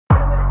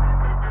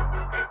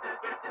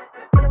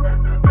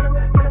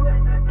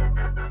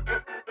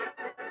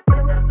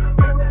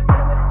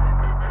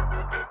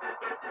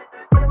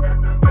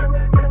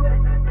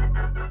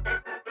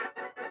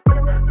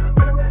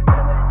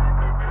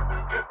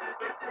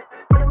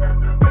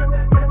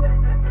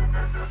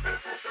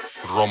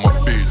on my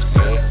beats,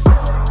 man.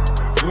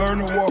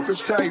 Learn to walk a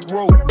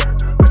tightrope.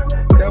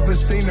 Ever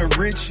seen a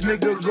rich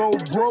nigga go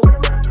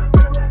broke?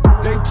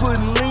 They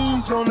putting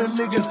liens on the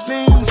nigga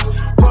things.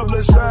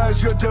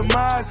 Publicize your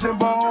demise, and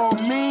by all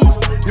means,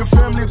 your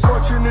family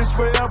fortune is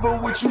forever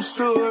what you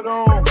stood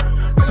on.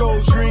 Soul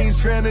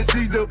dreams,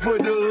 fantasies to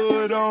put the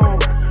hood on.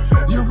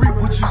 You reap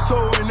what you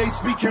sow, and they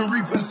speaking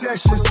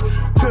repossessions.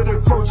 To the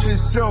coach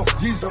itself,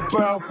 these are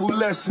powerful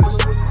lessons.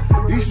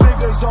 These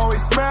niggas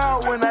always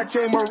smile when I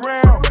came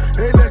around.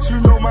 They let you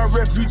know my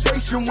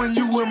reputation when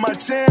you in my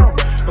town.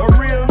 A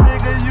real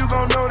nigga, you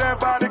gon' know that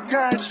by the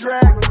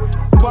contract.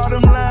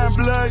 Bottom line,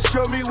 blood,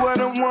 show me where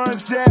them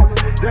ones at.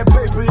 That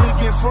paper, it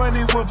get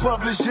funny when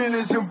publishing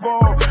is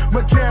involved.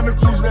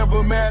 Mechanicals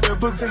never matter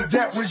because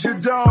that was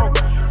your dog.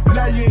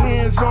 Now your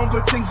hands on,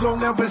 but things don't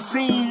never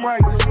seem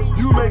right.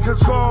 You make a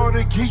call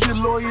to give your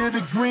lawyer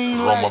the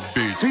green light.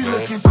 He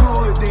looking to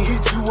it, then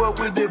hit you up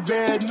with the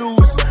bad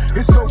news.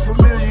 It's so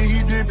familiar,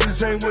 he did the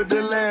same with the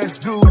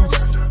last dudes.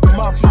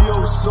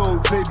 Mafioso,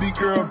 baby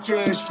girl,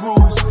 cash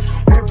rules.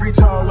 Every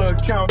dollar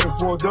accounted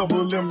for,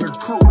 double in the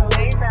crew.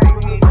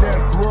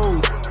 Death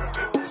row,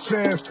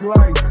 fast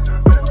life.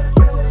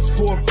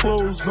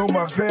 Foreclosed on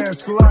my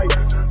past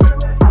life.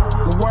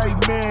 The white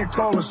man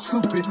call us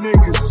stupid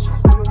niggas.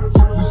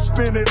 We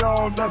spend it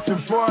all, nothing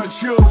for our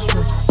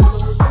children.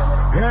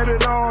 Had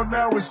it all,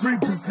 now it's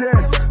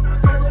repossessed.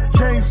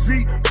 Cane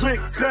feet, click,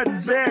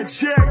 cutting bad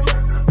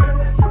checks.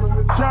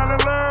 Trying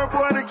to learn,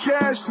 boy, the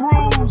cash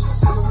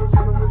rules.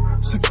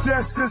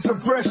 Success is a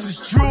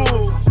precious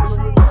jewel.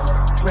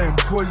 Playing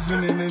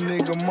poison in a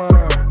nigga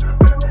mind.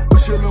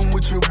 Chillin'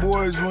 with your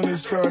boys when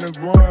it's time to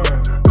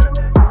grind.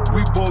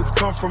 We both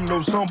come from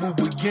those humble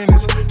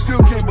beginnings.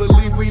 Still can't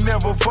believe we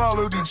never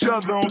followed each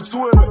other on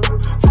Twitter.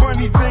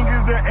 Funny thing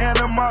is the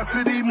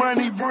animosity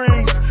money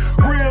brings.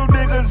 Real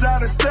niggas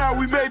out of style,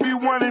 we may be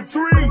 1 and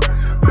 3.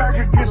 Back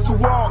against the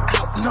wall,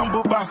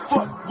 outnumbered by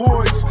fuck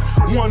boys.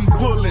 One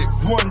bullet,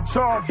 one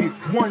target,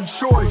 one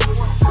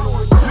choice.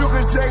 You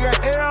can take an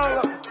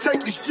L,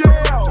 take the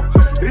shell.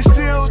 It's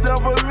still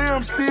double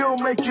M, still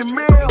making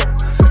mail.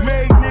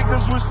 Made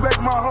niggas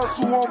respect my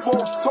hustle on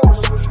both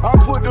coasts. I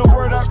put the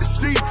word out to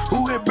see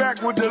who hit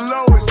back with the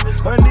lowest.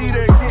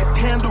 Anita hit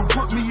handle,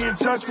 put me in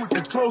touch with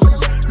the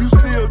closest. You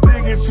still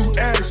digging through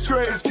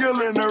ashtrays,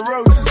 killing the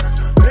roaches.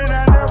 And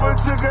I never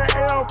took an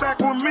L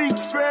back when Meek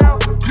fell.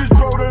 Just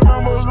drove the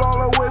numbers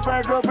all the way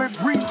back up at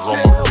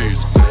retail.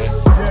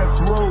 Death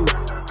row,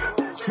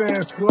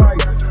 fast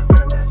life.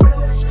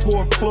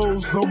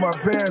 Foreclosed on my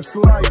past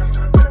life.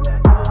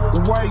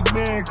 The white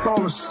man call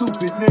us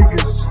stupid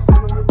niggas.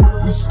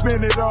 We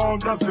spend it all,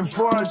 nothing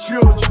for our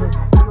children.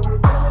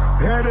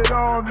 Had it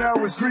all, now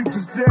it's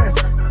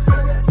repossessed.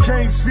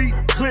 Cane feet,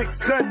 click,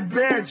 cutting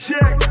bad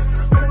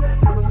checks.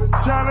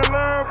 Time to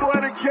learn, boy,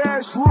 the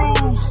cash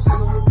rules.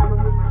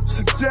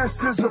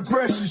 Success is a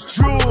precious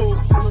jewel.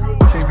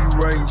 Can't be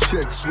writing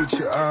checks with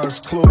your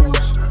eyes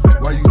closed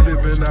while you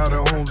living out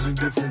of homes in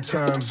different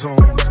time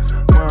zones.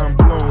 Mind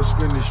blown,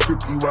 spin and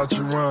strip you out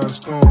your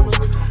rhinestones.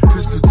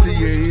 Pistol to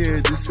your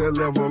head, this that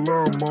level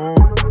I'm on.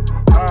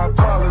 I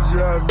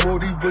apologize,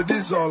 Woody, but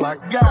this all I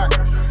got.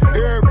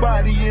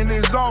 Everybody in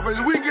his office,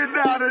 we get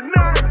die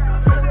tonight.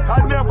 I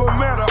never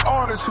met an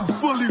artist who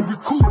fully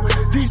recoup.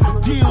 These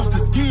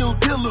the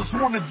dealers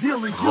wanna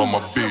deal with you. On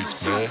my beats,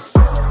 man.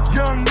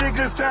 Young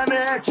niggas trying to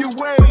act your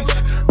wage.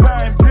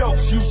 Buying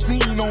belts you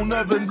seen on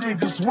other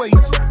niggas'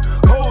 waist.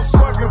 Hoes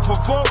fucking for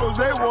photos,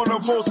 they wanna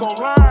post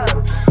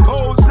online.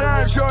 Whole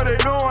time, sure they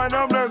knowing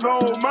I'm the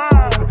gold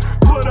mine.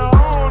 Put her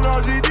on,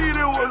 all she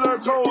needed was a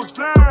cold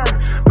sign.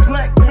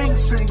 Black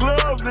minks and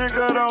gloves,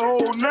 nigga, the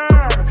whole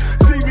 9.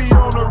 See me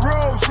on the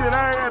road, shit,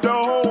 I had the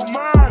whole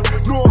mind.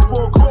 North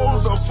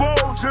foreclosed a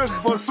phone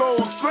just for soul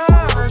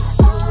signs.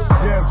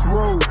 Death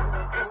row,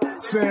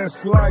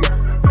 fast life.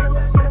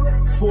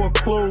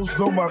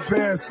 Foreclosed on my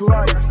past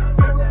life.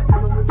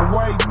 The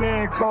white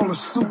man call us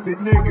stupid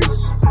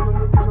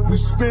niggas. We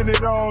spend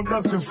it all,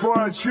 nothing for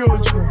our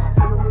children.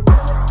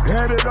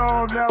 Had it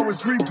all, now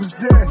it's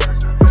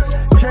repossessed.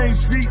 Cane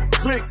feet,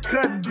 click,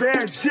 cutting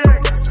bad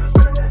checks.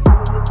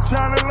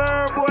 Time to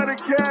learn, boy, the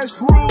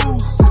cash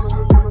rules.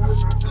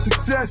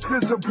 Success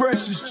is a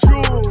precious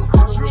jewel.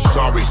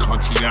 Sorry,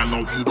 country, I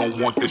know you don't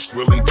want this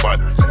really, but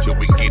till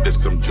we get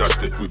us some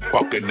justice, we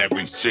fucking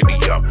every city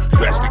up.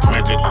 Drastic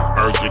measures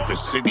urgent, the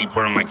city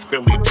burn like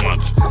Philly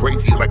blunts.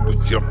 Crazy like we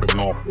jumping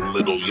off a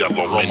little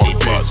yellow mini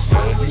bus.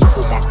 These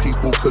for my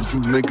people, cause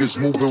you niggas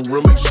moving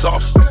really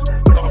sus.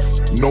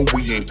 No,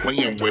 we ain't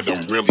playing with them,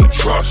 really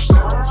trust.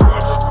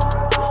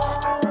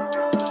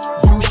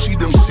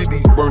 Them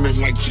cities burning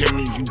like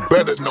chimneys, you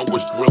better know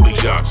it's really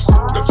us.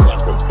 The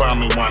clock of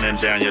finally winding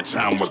down your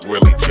time was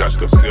really just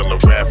to feel a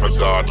wrath of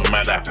God, no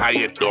matter how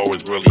your door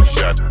is really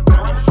shut.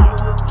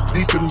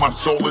 Deep in my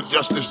soul, the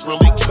justice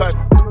really cut.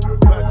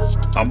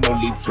 I'm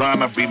only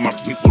trying to be my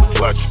people's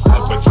clutch.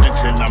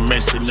 Hypertension, I'm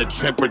missing the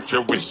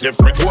temperature is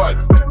different. What?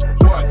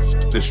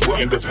 This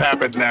wouldn't have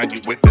happened now,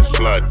 you witness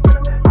flood.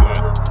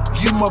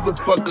 You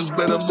motherfuckers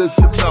better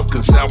listen up,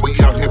 cause now we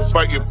out here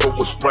fighting for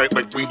what's right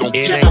like we don't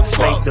It give a ain't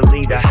safe fuck. to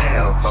leave the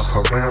house.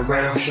 Fuck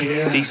around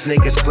here. These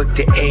niggas quick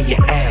to air you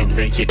out,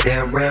 lay you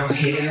down round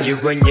here. You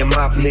run your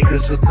mouth,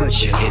 niggas will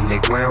put you in the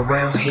ground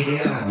round here.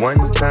 One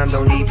time,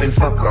 don't even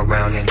fuck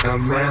around and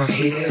come round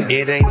here.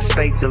 It ain't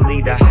safe to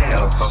leave the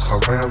house.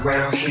 Fuck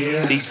around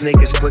here. These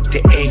niggas quick to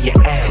air you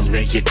out,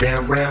 lay you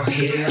down round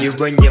here. You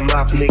run your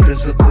mouth,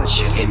 niggas will put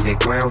you in the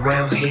ground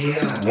round here.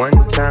 One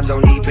time,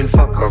 don't even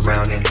fuck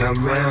around and come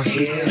round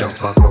here. Don't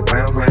fuck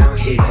around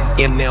here.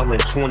 ML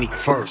and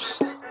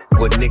 21st.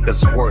 What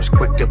niggas worse,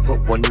 quick to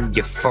put one in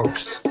your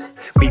first.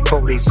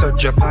 Before they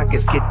search your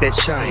pockets, get that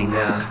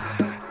China.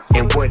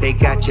 And where they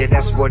got you,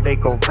 that's where they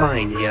gon'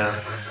 find ya.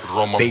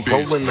 They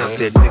rollin' up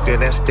that nigga,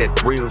 that's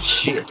that real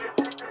shit.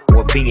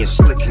 Or being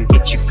slick and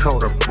get you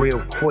caught up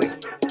real quick.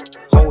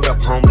 Hold up,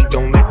 homie,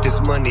 don't let this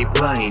money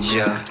blind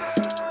ya.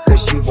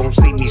 Cause you won't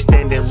see me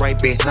standing right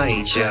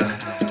behind ya.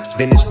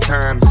 Then it's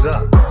time's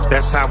up,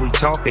 that's how we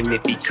talkin'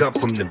 if he come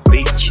from the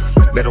beach.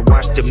 Better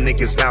watch them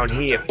niggas out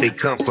here if they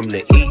come from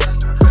the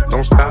east.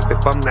 Don't stop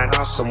if I'm not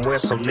out somewhere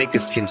so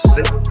niggas can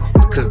sit.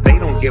 Cause they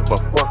don't give a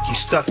fuck, you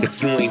stuck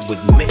if you ain't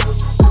with me.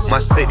 My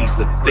city's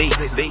a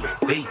beast.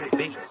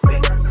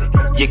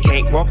 You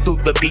can't walk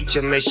through the beach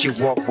unless you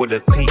walk with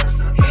a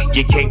piece.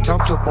 You can't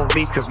talk to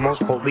police cause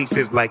most police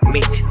is like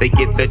me. They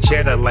get the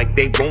cheddar like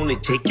they wanna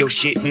take your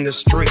shit in the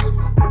street.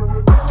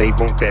 They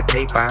want that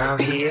paper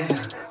out here.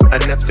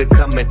 Enough to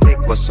come and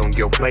take what's on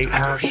your plate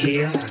out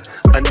here.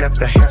 Enough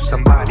to have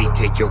somebody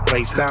take your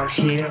place out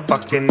here.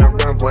 Fucking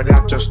around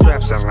without your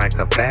straps sound like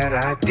a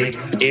bad idea.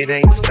 It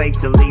ain't safe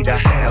to leave the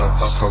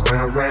house. Fuck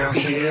around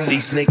here.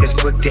 These niggas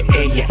quick to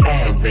air you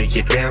out, lay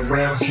you down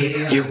round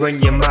here. You run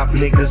your mouth,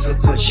 niggas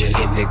will put you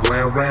in the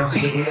ground round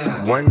here.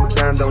 One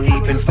time, don't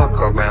even fuck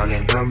around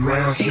and come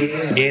round here.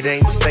 It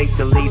ain't safe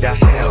to leave the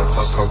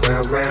house. Fuck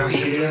around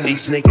here.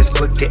 These niggas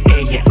quick to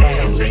air you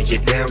out, lay you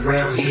down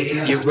round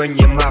here. You run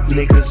your mouth,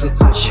 niggas will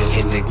put you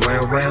in the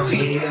ground round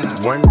here.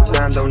 One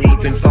time, don't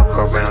even fuck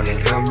around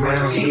and come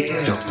round here.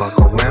 Don't fuck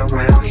around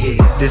here.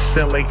 This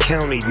LA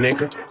County,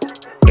 nigga.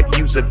 If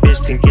you's a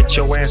bitch, then get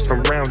your ass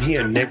from round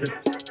here, nigga.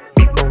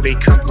 Before they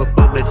come put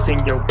bullets in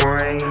your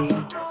brain.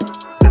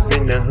 Cause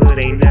in the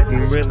hood ain't nothing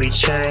really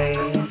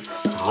changed.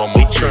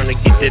 They tryna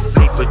get that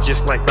paper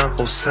just like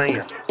Uncle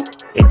Sam.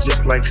 And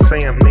just like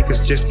Sam,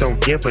 niggas just don't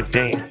give a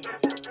damn.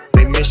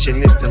 Their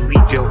mission is to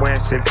leave your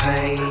ass in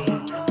pain.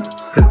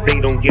 Cause they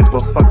don't give a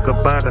fuck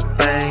about a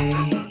thing.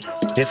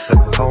 It's a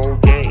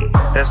cold game.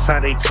 That's how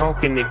they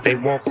talkin' if they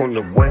walk on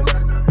the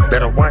west.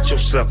 Better watch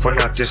yourself or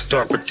not just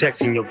start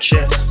protecting your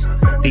chest.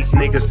 These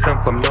niggas come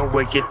from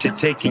nowhere, get to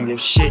taking your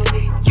shit.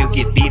 You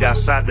get beat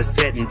outside the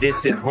set and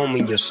this at home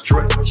in your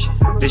stretch.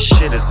 This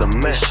shit is a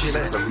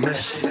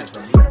mess.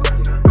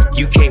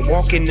 You can't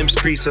walk in them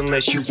streets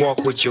unless you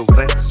walk with your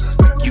vest.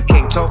 You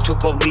can't talk to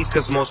police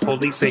cause most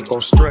police ain't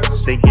gon'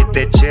 stress. They get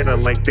that cheddar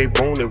like they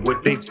want it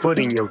with their foot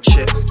in your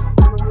chest.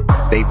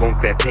 They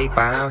want that paper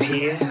out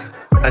here.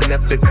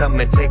 Enough to come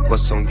and take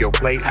what's on your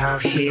plate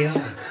out here.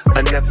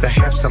 Enough to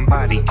have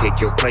somebody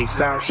take your place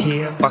out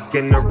here.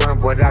 Fucking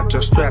around without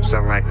your straps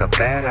sound like a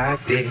bad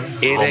idea.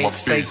 It ain't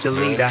safe to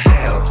leave the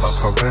house.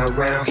 Fuck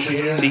around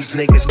here. These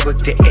niggas quick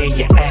to air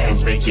you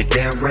out, lay you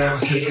down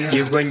round here.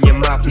 You run your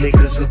mouth,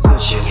 niggas will put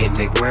you in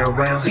the ground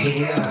round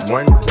here.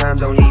 One time,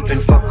 don't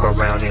even fuck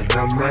around and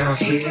come round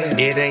here.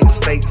 It ain't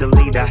safe to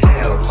leave the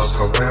house.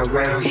 Fuck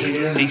around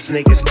here. These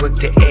niggas quick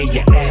to air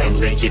you out,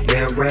 lay you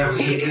down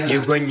round here.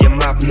 You run your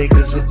mouth,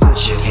 niggas will put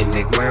you in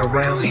the ground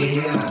round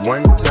here.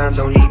 One time,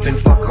 don't even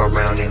fuck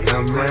around and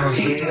come round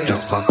here.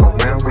 Don't fuck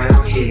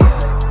around here.